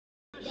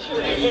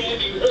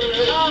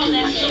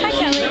Hi,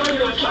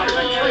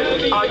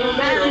 Kelly. Are you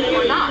married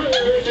or not?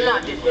 It's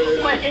not this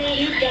question.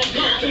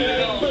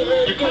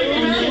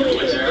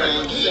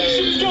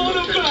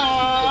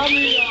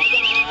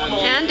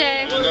 Andy.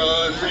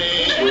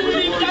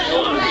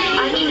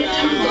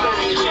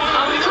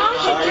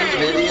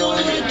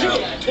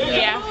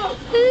 Yeah.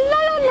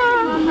 La la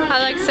la. I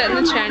like sit in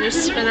the chair and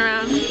just spin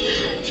around.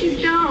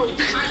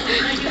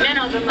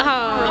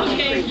 Oh.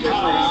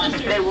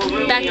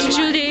 Back to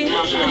Judy.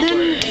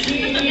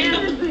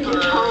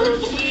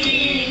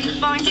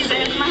 Funky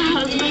said my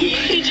husband,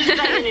 he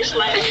just vanished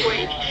last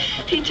week.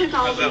 He took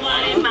all the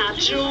money, my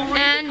jewelry,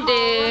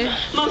 Andy.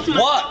 most of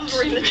my clothes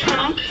were in the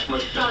trunk.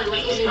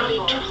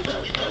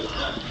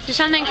 Do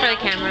something for the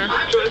camera.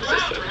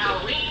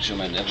 Show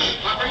my nipple.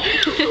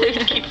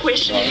 Keep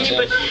questioning me,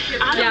 but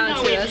I don't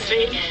know if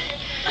it.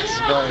 This is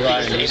going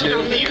right on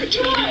YouTube.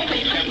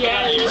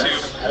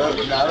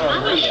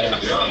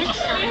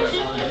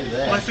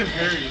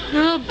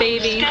 Little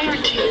baby.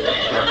 Scared to.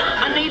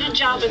 I need a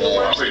job in the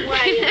worst way.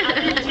 I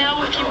didn't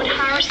know if you would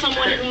hire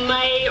someone who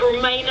may or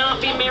may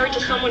not be married to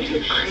someone who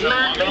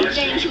might be a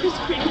dangerous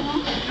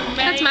criminal.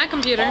 That's my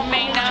computer.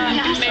 May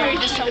not be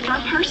married to someone.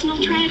 My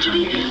personal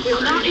tragedy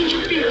will not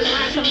interfere with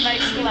my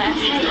Somebody's class.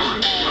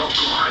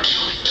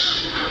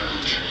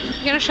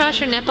 You gonna show us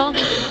your nipple?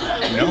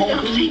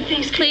 No.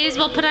 Please,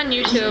 we'll put on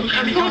YouTube.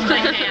 Of course they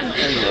can.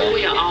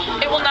 We are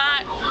all. It will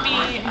not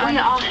be. We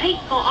are all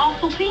hateful,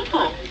 awful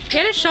people. You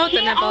gotta show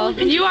the nipple.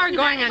 You are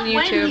going on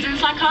YouTube.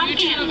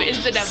 YouTube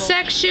is the devil.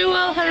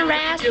 Sexual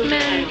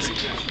harassment.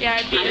 Yeah,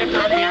 I'd be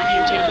inappropriate on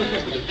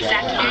YouTube. This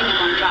afternoon you're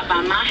going to drop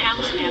by my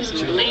house and have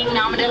some lean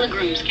Armadillo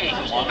Groom's cake.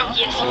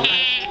 Yes.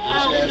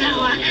 Oh,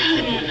 no, I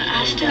couldn't.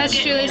 I still That's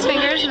get Julie's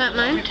fingers, not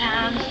mine.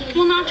 time.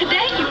 Well, not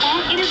today, you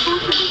won't. It is going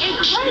to be a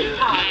great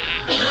party.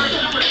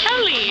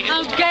 Ellie!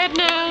 Oh, good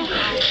now.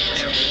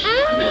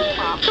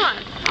 Come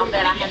on. I'll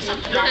bet I have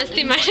something Let's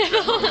see my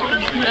nipple.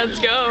 Let's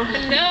go.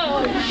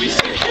 No.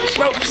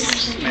 Ropes.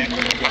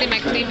 See my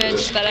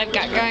cleavage that I've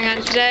got going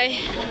on today.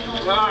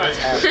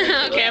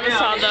 Okay, I'm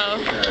saw though.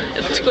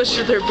 It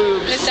squishes their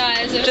boobs. It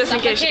does. It Just in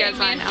case you guys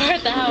find out. For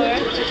the hour.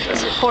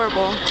 It's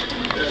horrible.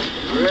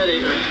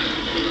 Ready?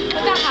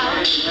 What the hell?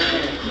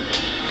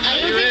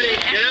 Ready?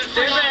 Get up,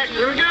 stand back.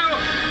 Here we go.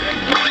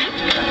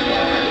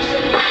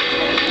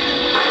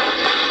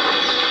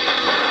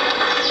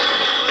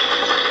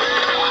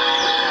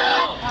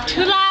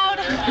 Too loud.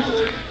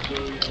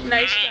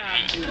 Nice job.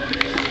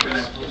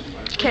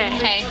 Okay.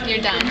 Okay,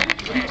 you're done.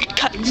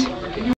 Cut.